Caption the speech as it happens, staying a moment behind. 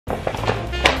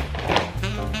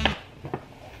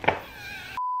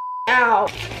Ow.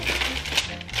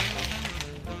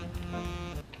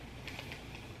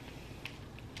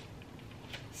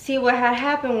 See, what had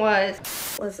happened was,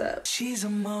 what's up? She's a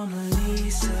Mona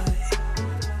Lisa.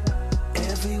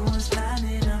 Everyone's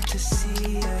lining up to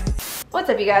see her. What's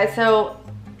up, you guys? So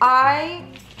I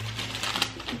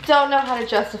don't know how to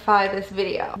justify this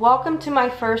video. Welcome to my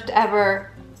first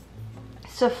ever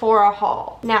Sephora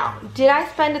haul. Now, did I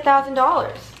spend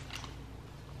 $1,000?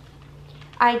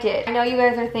 I did. I know you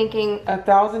guys are thinking,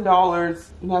 $1,000,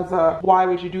 NEZZA, why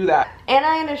would you do that? and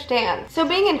I understand. So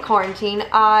being in quarantine,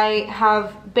 I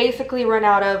have basically run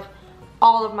out of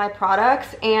all of my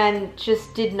products and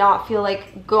just did not feel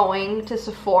like going to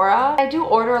Sephora. I do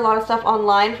order a lot of stuff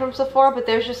online from Sephora, but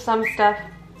there's just some stuff.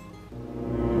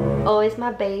 Always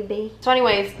my baby. So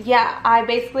anyways, yeah, I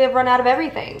basically have run out of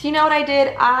everything. So you know what I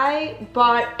did? I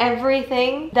bought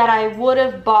everything that I would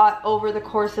have bought over the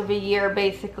course of a year,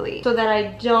 basically, so that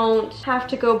I don't have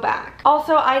to go back.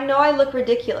 Also, I know I look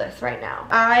ridiculous right now.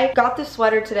 I got this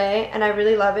sweater today and I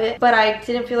really love it, but I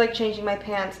didn't feel like changing my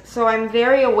pants. So I'm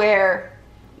very aware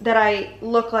that I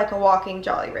look like a walking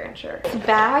Jolly Rancher. This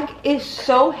bag is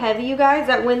so heavy, you guys,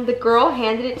 that when the girl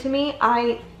handed it to me,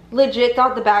 I legit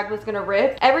thought the bag was gonna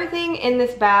rip. Everything in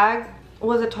this bag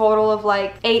was a total of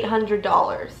like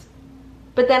 $800.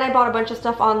 But then I bought a bunch of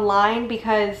stuff online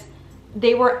because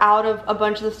they were out of a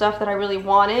bunch of the stuff that I really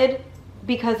wanted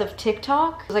because of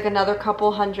TikTok. It was like another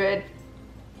couple $100,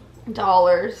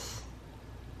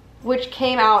 which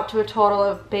came out to a total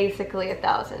of basically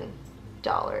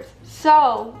 $1,000.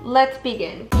 So let's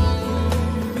begin.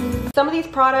 Some of these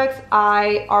products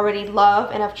I already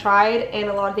love and have tried, and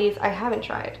a lot of these I haven't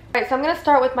tried. Alright, so I'm gonna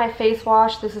start with my face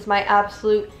wash. This is my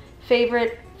absolute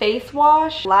favorite face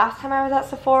wash. Last time I was at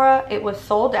Sephora, it was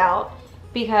sold out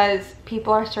because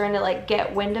people are starting to like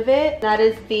get wind of it. That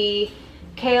is the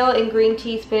Kale and Green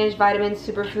Tea Spinach Vitamin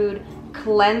Superfood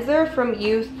Cleanser from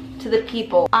Youth to the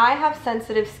People. I have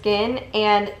sensitive skin,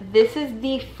 and this is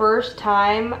the first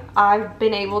time I've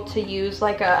been able to use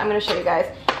like a, I'm gonna show you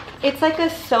guys. It's like a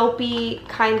soapy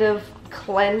kind of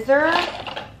cleanser.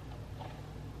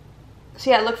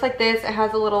 So yeah, it looks like this. It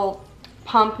has a little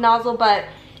pump nozzle, but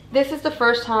this is the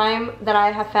first time that I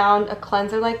have found a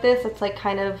cleanser like this. It's like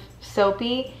kind of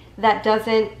soapy that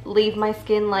doesn't leave my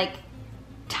skin like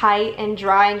tight and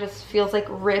dry and just feels like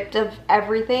ripped of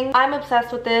everything. I'm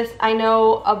obsessed with this. I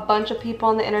know a bunch of people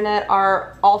on the internet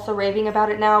are also raving about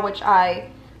it now, which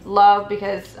I love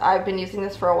because I've been using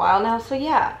this for a while now. So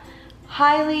yeah,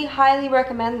 highly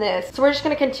recommend this. So we're just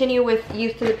going to continue with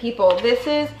Youth to the People. This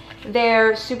is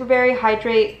their Super Berry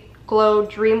Hydrate Glow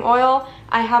Dream Oil.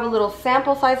 I have a little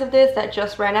sample size of this that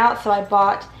just ran out, so I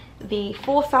bought the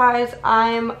full size.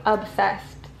 I'm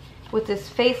obsessed with this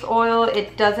face oil.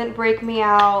 It doesn't break me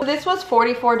out. This was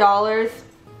 $44.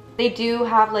 They do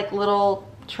have like little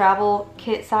travel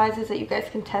kit sizes that you guys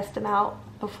can test them out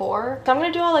before. So I'm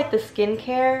going to do all like the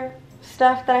skincare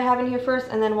stuff that I have in here first,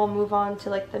 and then we'll move on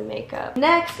to like the makeup.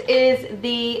 Next is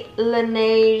the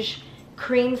Laneige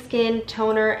Cream Skin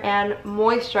Toner and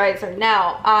Moisturizer.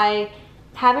 Now, I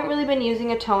haven't really been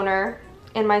using a toner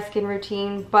in my skin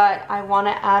routine, but I want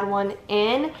to add one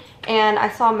in, and I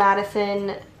saw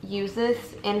Madison use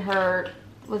this in her,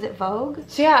 was it Vogue?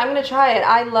 So yeah, I'm gonna try it.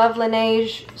 I love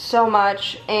Laneige so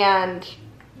much, and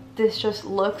this just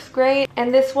looks great,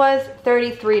 and this was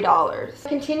 $33.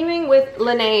 Continuing with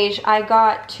Laneige, I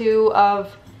got two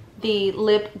of the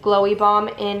lip glowy balm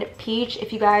in peach.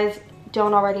 If you guys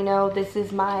don't already know, this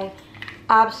is my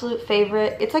absolute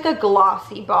favorite. It's like a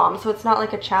glossy balm, so it's not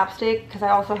like a chapstick, because I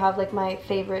also have like my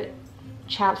favorite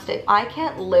chapstick. I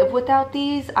can't live without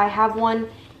these. I have one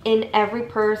in every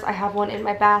purse. I have one in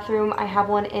my bathroom. I have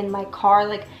one in my car.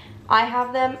 Like, I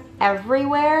have them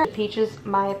everywhere. Peach is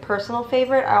my personal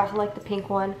favorite. I also like the pink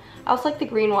one. I also like the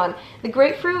green one. The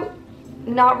grapefruit,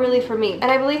 not really for me.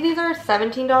 And I believe these are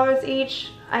 $17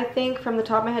 each, I think, from the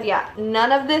top of my head. Yeah,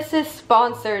 none of this is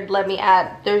sponsored, let me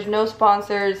add. There's no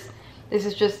sponsors. This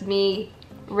is just me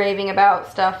raving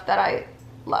about stuff that I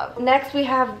love. Next, we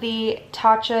have the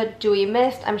Tatcha Dewy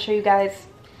Mist. I'm sure you guys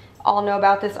all know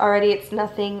about this already. It's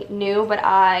nothing new, but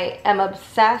I am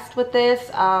obsessed with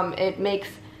this. It makes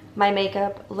my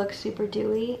makeup looks super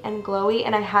dewy and glowy,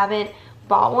 and I haven't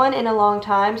bought one in a long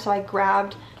time, so I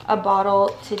grabbed a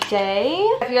bottle today.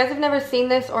 If you guys have never seen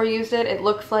this or used it, it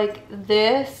looks like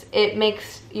this. It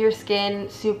makes your skin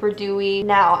super dewy.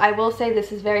 Now, I will say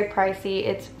this is very pricey.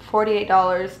 It's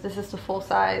 $48. This is the full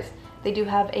size. They do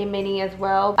have a mini as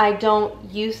well. I don't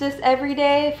use this every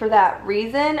day for that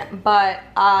reason, but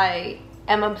I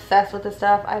am obsessed with this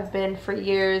stuff. I've been for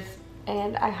years,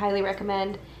 and I highly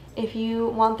recommend if you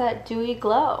want that dewy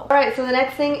glow. All right, so the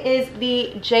next thing is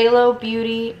the JLo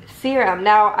Beauty Serum.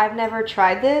 Now, I've never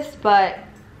tried this, but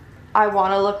I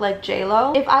want to look like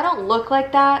JLo. If I don't look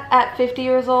like that at 50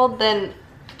 years old, then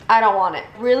I don't want it.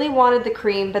 Really wanted the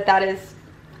cream, but that is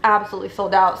absolutely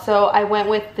sold out. So I went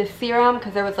with the serum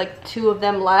because there was like 2 of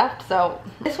them left. So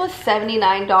this was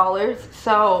 $79.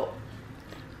 So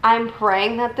I'm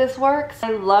praying that this works.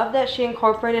 I love that she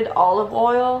incorporated olive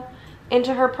oil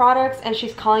into her products, and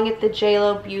she's calling it the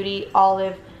JLo Beauty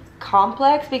Olive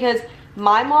Complex, because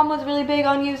my mom was really big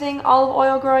on using olive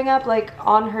oil growing up, like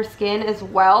on her skin as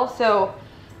well. So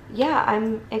yeah,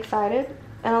 I'm excited,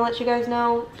 and I'll let you guys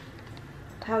know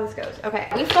how this goes. Okay,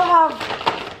 we still have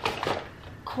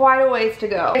quite a ways to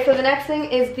go. Okay, so the next thing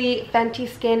is the Fenty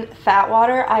Skin Fat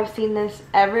Water. I've seen this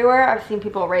everywhere. I've seen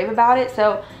people rave about it,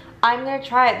 so I'm gonna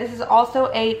try it. This is also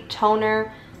a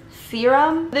toner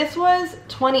serum. This was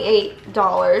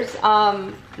 $28.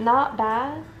 Not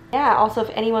bad. Yeah, also if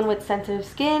anyone with sensitive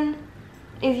skin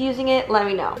is using it, let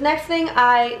me know. Next thing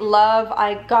I love,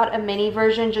 I got a mini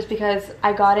version just because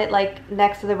I got it like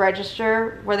next to the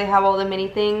register where they have all the mini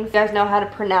things. If you guys know how to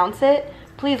pronounce it,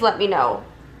 please let me know.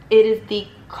 It is the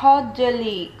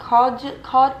Caudalie.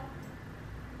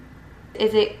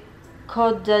 Is it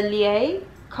Caudalie?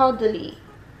 Caudalie.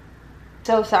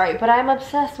 So sorry, but I'm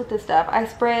obsessed with this stuff. I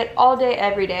spray it all day,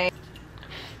 every day,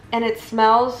 and it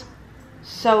smells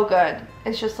so good.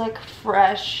 It's just like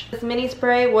fresh. This mini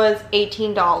spray was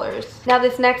 $18. Now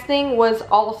this next thing was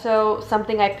also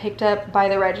something I picked up by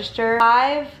the register.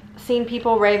 I've seen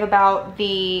people rave about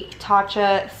the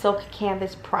Tatcha Silk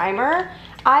Canvas Primer.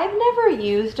 I've never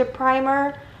used a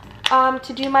primer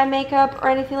to do my makeup or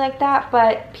anything like that,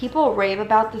 but people rave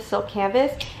about the Silk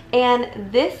Canvas, and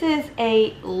this is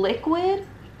a liquid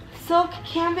Silk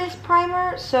Canvas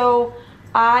primer, so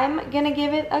I'm gonna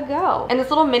give it a go. And this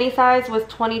little mini size was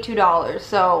 $22,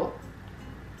 so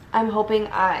I'm hoping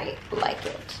I like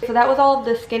it. So that was all of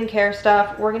the skincare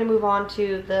stuff. We're gonna move on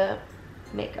to the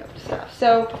makeup stuff.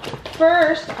 So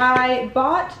first, I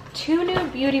bought 2 new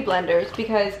beauty blenders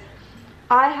because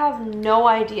I have no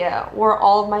idea where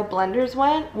all of my blenders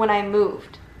went when I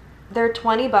moved. They're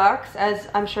 20 bucks, as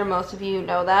I'm sure most of you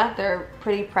know that. They're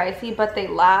pretty pricey, but they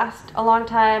last a long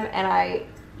time and I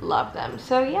love them.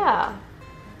 So yeah,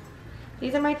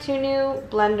 these are my 2 new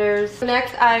blenders.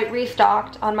 Next, I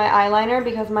restocked on my eyeliner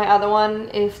because my other one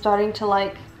is starting to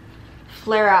like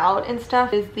flare out and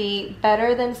stuff. Is the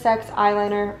Better Than Sex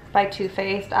eyeliner by Too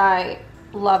Faced. I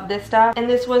love this stuff, and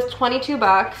this was 22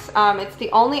 bucks. It's the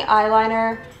only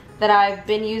eyeliner that I've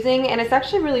been using, and it's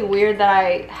actually really weird that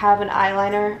I have an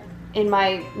eyeliner in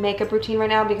my makeup routine right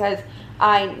now because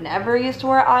I never used to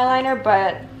wear eyeliner,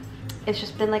 but it's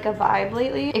just been like a vibe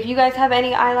lately. If you guys have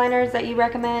any eyeliners that you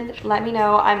recommend, let me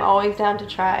know. I'm always down to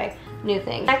try new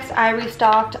things. Next, I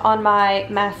restocked on my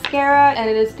mascara, and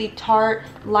it is the Tarte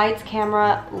Lights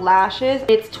Camera Lashes.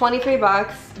 It's 23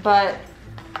 bucks, but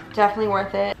definitely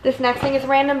worth it. This next thing is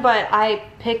random, but I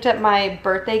picked up my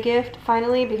birthday gift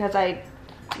finally because I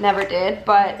never did,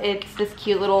 but it's this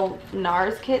cute little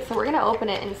NARS kit, so we're gonna open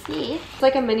it and see. It's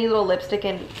like a mini little lipstick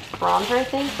and bronzer, I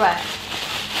think, but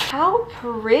how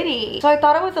pretty. So I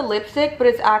thought it was a lipstick, but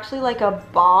it's actually like a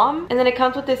balm, and then it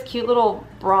comes with this cute little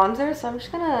bronzer, so I'm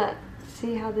just gonna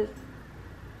see how this...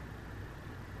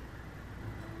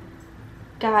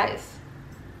 Guys,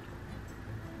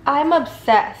 I'm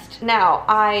obsessed. Now,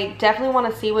 I definitely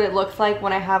want to see what it looks like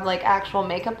when I have like actual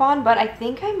makeup on, but I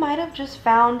think I might have just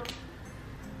found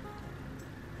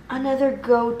another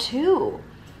go-to,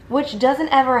 which doesn't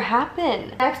ever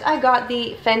happen. Next, I got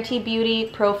the Fenty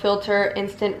Beauty Pro Filter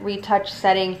Instant Retouch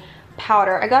Setting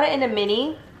Powder. I got it in a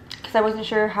mini because I wasn't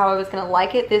sure how I was gonna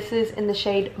like it. This is in the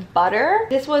shade Butter.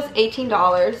 This was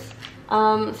 $18.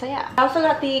 So yeah. I also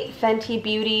got the Fenty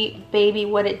Beauty Baby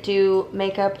What It Do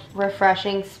Makeup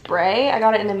Refreshing Spray. I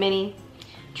got it in a mini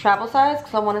travel size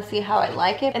because I want to see how I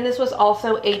like it, and this was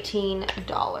also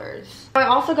 $18. I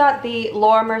also got the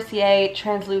Laura Mercier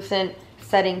Translucent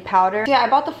Setting Powder. Yeah, I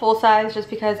bought the full size just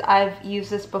because I've used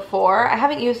this before. I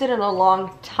haven't used it in a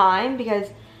long time because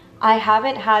I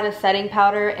haven't had a setting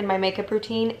powder in my makeup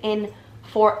routine in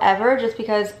forever, just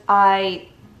because I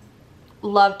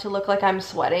love to look like I'm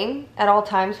sweating at all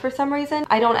times for some reason.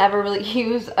 I don't ever really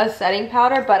use a setting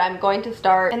powder, but I'm going to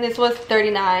start, and this was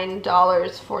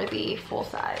 $39 for the full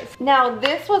size. Now,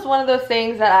 this was one of those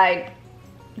things that I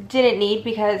didn't need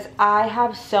because I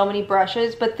have so many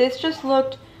brushes, but this just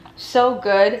looked so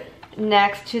good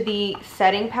next to the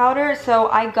setting powder, so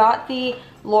I got the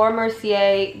Laura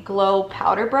Mercier Glow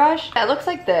Powder Brush. It looks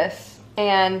like this,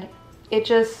 and it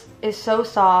just is so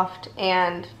soft,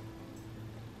 and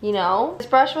you know? This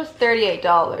brush was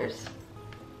 $38.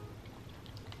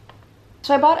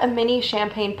 So I bought a mini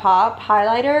champagne pop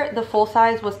highlighter. The full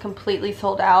size was completely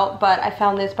sold out, but I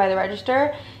found this by the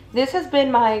register. This has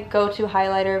been my go-to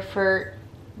highlighter for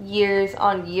years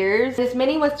on years. This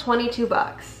mini was 22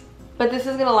 bucks, but this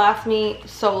is gonna last me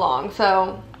so long,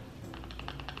 so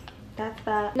that's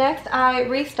that. Next, I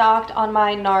restocked on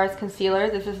my NARS concealer.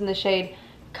 This is in the shade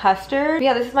Custard.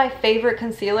 Yeah, this is my favorite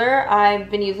concealer.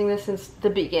 I've been using this since the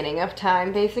beginning of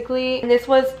time, basically. And this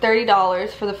was $30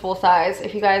 for the full size.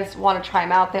 If you guys want to try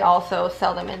them out, they also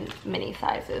sell them in mini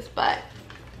sizes. But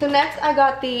so next, I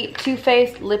got the Too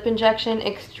Faced Lip Injection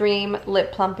Extreme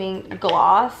Lip Plumping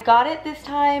Gloss. Got it this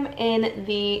time in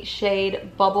the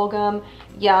shade Bubblegum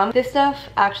Yum. This stuff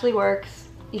actually works.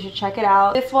 You should check it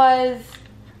out. This was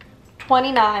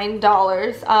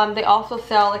 $29. They also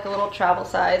sell like a little travel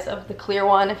size of the clear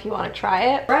one if you want to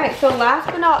try it. Right, so last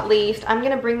but not least, I'm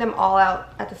gonna bring them all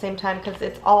out at the same time because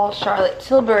it's all Charlotte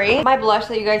Tilbury. My blush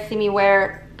that you guys see me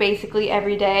wear basically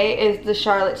every day is the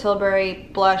Charlotte Tilbury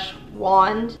blush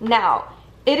wand. Now,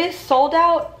 it is sold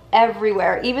out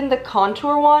everywhere, even the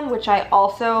contour one, which I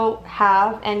also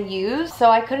have and use, so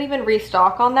I couldn't even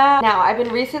restock on that. Now, I've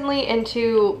been recently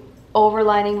into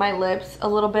overlining my lips a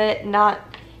little bit, not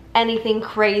anything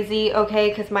crazy, okay,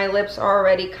 because my lips are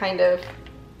already kind of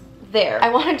there. I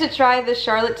wanted to try the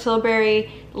Charlotte Tilbury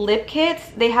lip kits.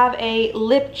 They have a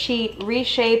lip cheat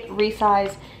reshape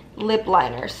resize lip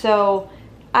liner, so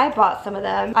I bought some of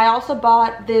them. I also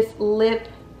bought this lip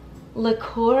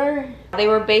liqueur. They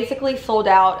were basically sold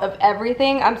out of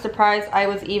everything. I'm surprised I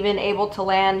was even able to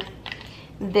land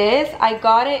this. I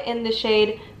got it in the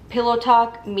shade Pillow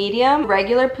Talk Medium.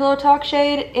 Regular Pillow Talk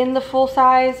shade in the full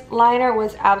size liner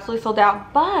was absolutely sold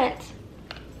out, but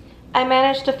I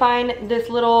managed to find this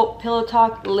little Pillow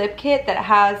Talk lip kit that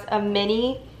has a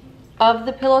mini of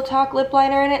the Pillow Talk lip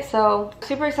liner in it, so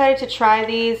super excited to try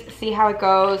these, see how it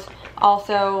goes.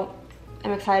 Also,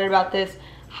 I'm excited about this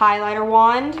highlighter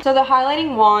wand. So the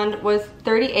highlighting wand was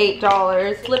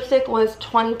 $38. Lipstick was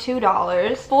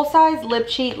 $22. Full size lip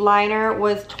cheat liner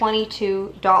was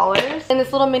 $22. And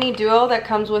this little mini duo that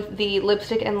comes with the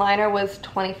lipstick and liner was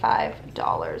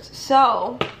 $25.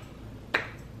 So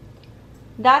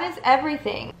that is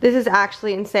everything. This is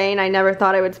actually insane. I never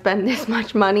thought I would spend this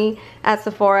much money at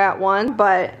Sephora at once,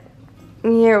 but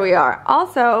here we are.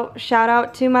 Also, shout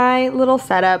out to my little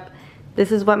setup.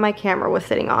 This is what my camera was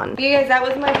sitting on. You guys, that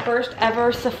was my first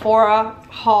ever Sephora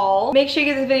haul. Make sure you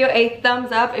give this video a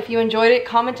thumbs up if you enjoyed it.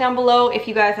 Comment down below if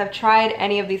you guys have tried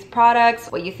any of these products,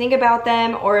 what you think about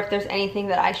them, or if there's anything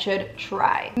that I should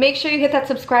try. Make sure you hit that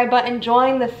subscribe button,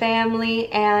 join the family,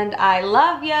 and I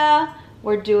love ya.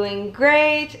 We're doing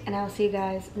great, and I'll see you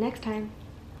guys next time.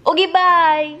 Okay,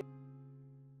 bye.